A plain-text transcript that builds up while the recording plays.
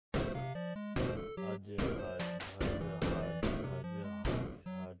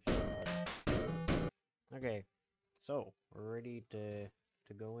Okay, so we're ready to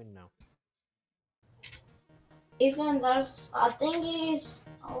go in now. Even there's thingies,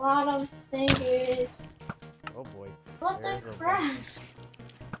 a lot of thingies. Oh boy. What the There's a crap?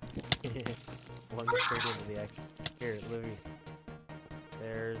 Plunge straight into the action. Here, Livy.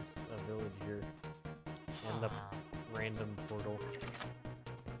 There's a village here. And the random portal.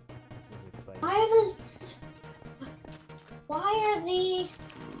 This is exciting. Why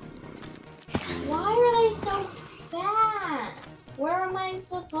are they so fast? Where am I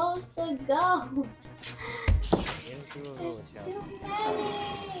supposed to go? Into a There's village too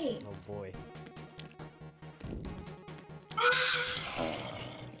house. many. Oh boy.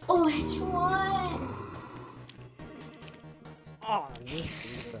 Oh, which one? Oh,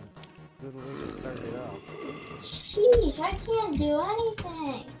 this is a good way to start it off. Sheesh, I can't do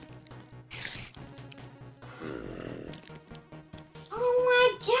anything. Oh my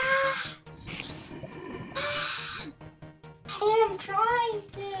god! I am trying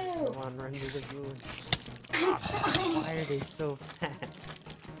to. Come on, run to the village. I'm trying. Why are they so fast?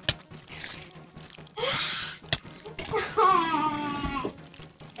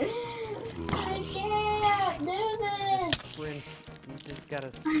 I can't do this. Sprint. You just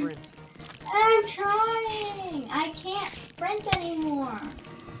gotta sprint. I'm trying. I can't sprint anymore.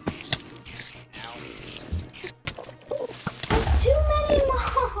 There's too many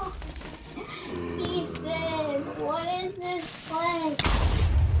mobs. Ethan, what is this place?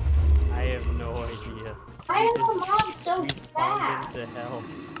 I have no idea. Why are the We just mobs so respawned fast? into hell.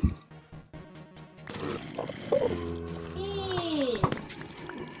 Jeez.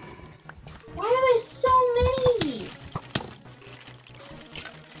 Why are there so many?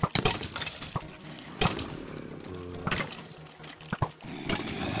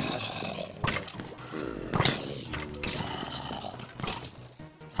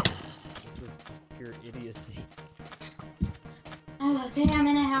 This is pure idiocy. Oh, okay, I'm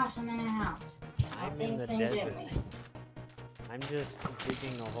in a house. I'm in a house. I'm in the Nothing to desert. do. I'm just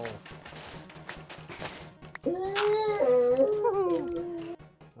digging a hole.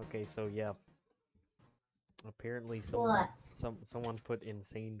 Okay, so yeah. Apparently someone put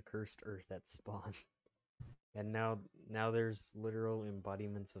insane cursed earth at spawn. And now there's literal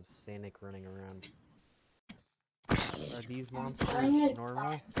embodiments of Sanic running around. Are these monsters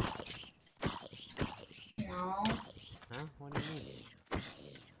normal? No, Huh? What do you mean?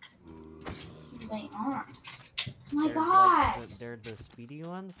 they aren't. Oh my They're gosh! like they're the speedy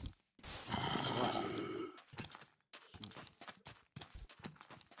ones? What?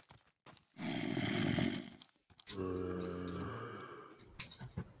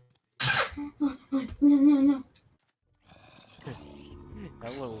 No.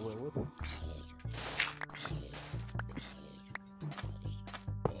 Hello, Lilith.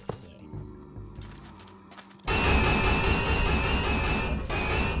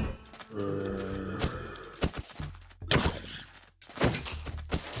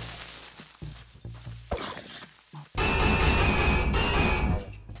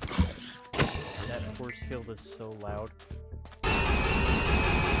 That force field is so loud.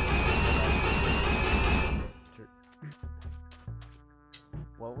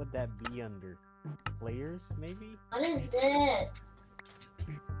 What would that be under? Players, maybe? What is this?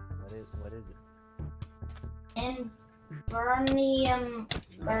 What is it? Infernium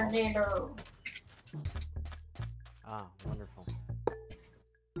Predator. Ah, wonderful.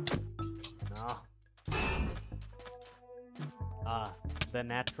 No. Ah, the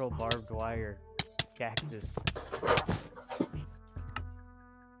natural barbed wire cactus.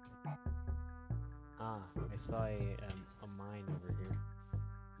 Ah, I saw a mine over here.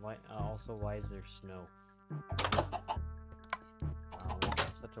 Why? Also, why is there snow?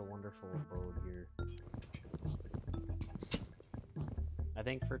 Such a wonderful abode here. I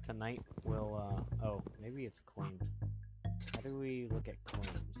think for tonight we'll oh, maybe it's claimed. How do we look at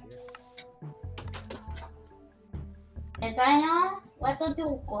claims here? Italia, what to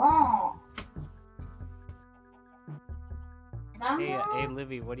do? Go. Hey,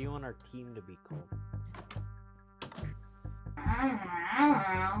 Livy, what do you want our team to be called? I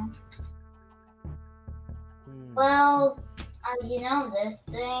don't know. Well, you know this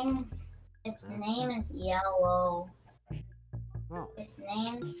thing? Its name is Yellow. Oh. Its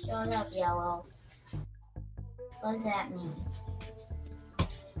name shows up yellow. What does that mean?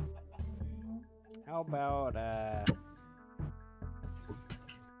 How about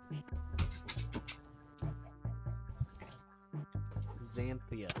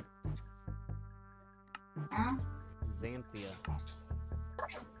Xanthia? Huh? Xanthia.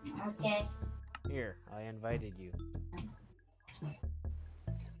 Okay. Here, I invited you.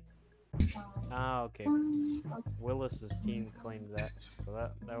 Ah, okay. Willis's team claimed that,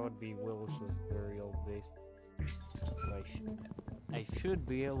 so that would be Willis's very old base. So I should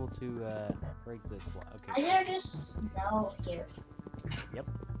be able to break this block. Okay. Is there just snow here? Yep.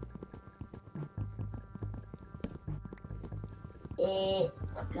 It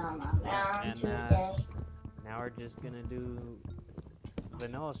come around And today. now we're just gonna do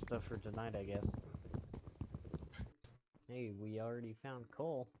vanilla stuff for tonight, I guess. Hey, we already found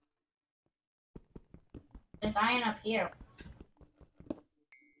coal. There's iron up here.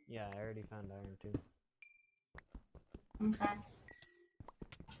 Yeah, I already found iron too. Okay.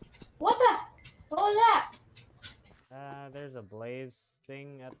 What the? What was that? There's a blaze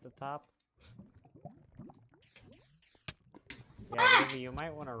thing at the top. Yeah, Livy, you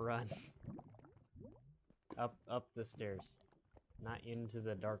might want to run. Up the stairs. Not into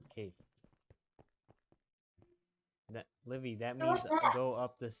the dark cave. Livy, that means What's that? go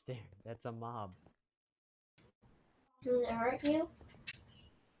up the stairs. That's a mob. Does it hurt you?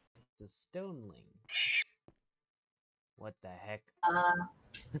 It's a stoneling. What the heck?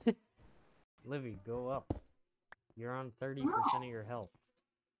 Livy, go up. You're on 30% of your health.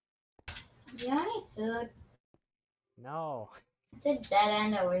 Do you have any food? No. It's a dead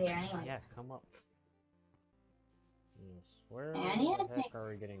end over here anyway. Yeah, come up. Yes, where I need to the heck take- are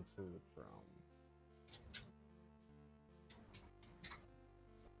we getting food from?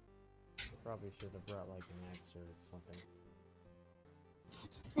 I probably should have brought like an axe or something.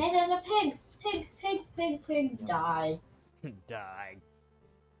 Hey, there's a pig! Pig died. Die.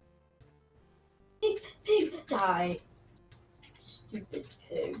 Pig died. Stupid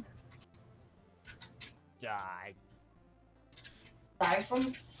pig. Die. Die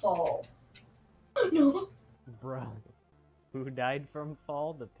from fall. No! Bro. Who died from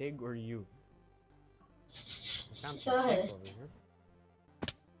fall? The pig or you? I found some Shush. sheep over here.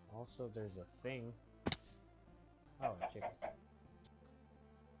 Also, there's a thing. Oh, a chicken.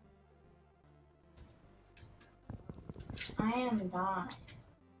 I am dying.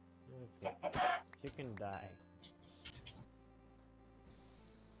 Okay. Chicken die.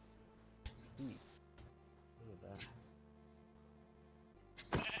 Eat. Look at that.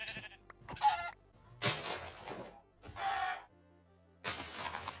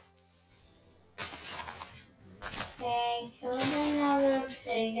 Hey, killed another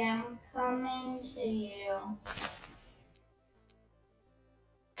pig. I'm coming to you.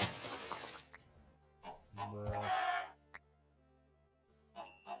 Bruh.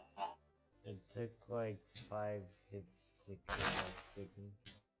 It took like 5 hits to kill that chicken.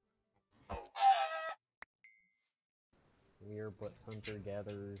 We are but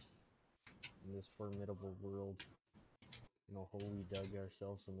hunter-gatherers in this formidable world. In a hole we dug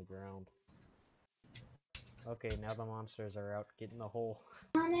ourselves in the ground. Okay, now the monsters are out. Get in the hole.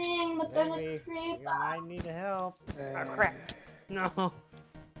 Running, but there's a Maybe creep. you might need help. Oh crap! No.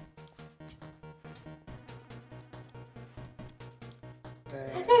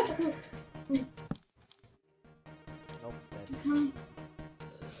 Nope. Come.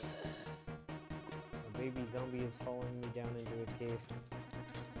 A baby zombie is following me down into a cave.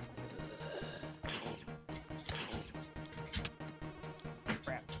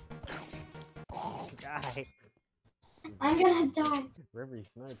 Crap. Die. I'm gonna die. Rivery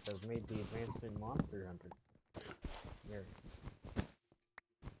Snipes has made the advancement Monster Hunter. Here.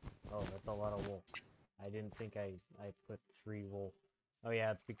 Oh, that's a lot of wool. I didn't think I put 3 wool. Oh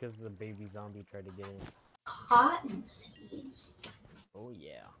yeah, it's because the baby zombie tried to get in. Cotton seeds. Oh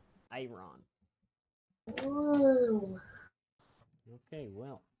yeah. Iron. Ooh. Okay,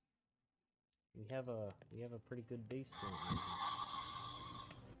 well. We have a pretty good base going on here.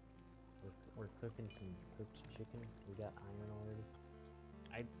 We're cooking some cooked chicken. We got iron already.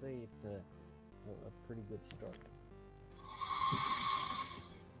 I'd say it's a pretty good start.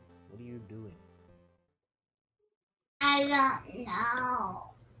 What are you doing? I don't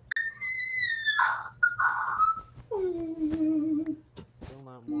know. Still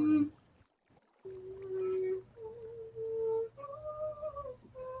not morning.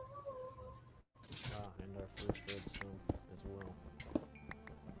 Ah, and our first redstone as well.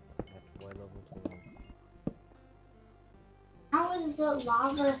 At level 12. How is the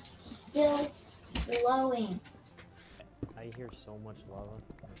lava still flowing? I hear so much lava.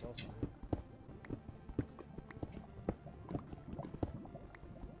 There's also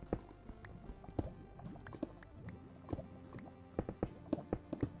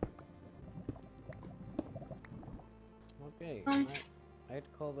okay, I'd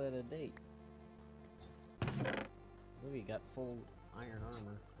call that a date. We got full iron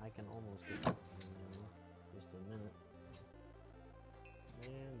armor. I can almost get that. just a minute.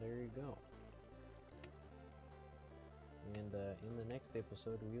 And there you go. And in the next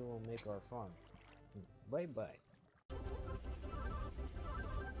episode, we will make our farm. Bye bye.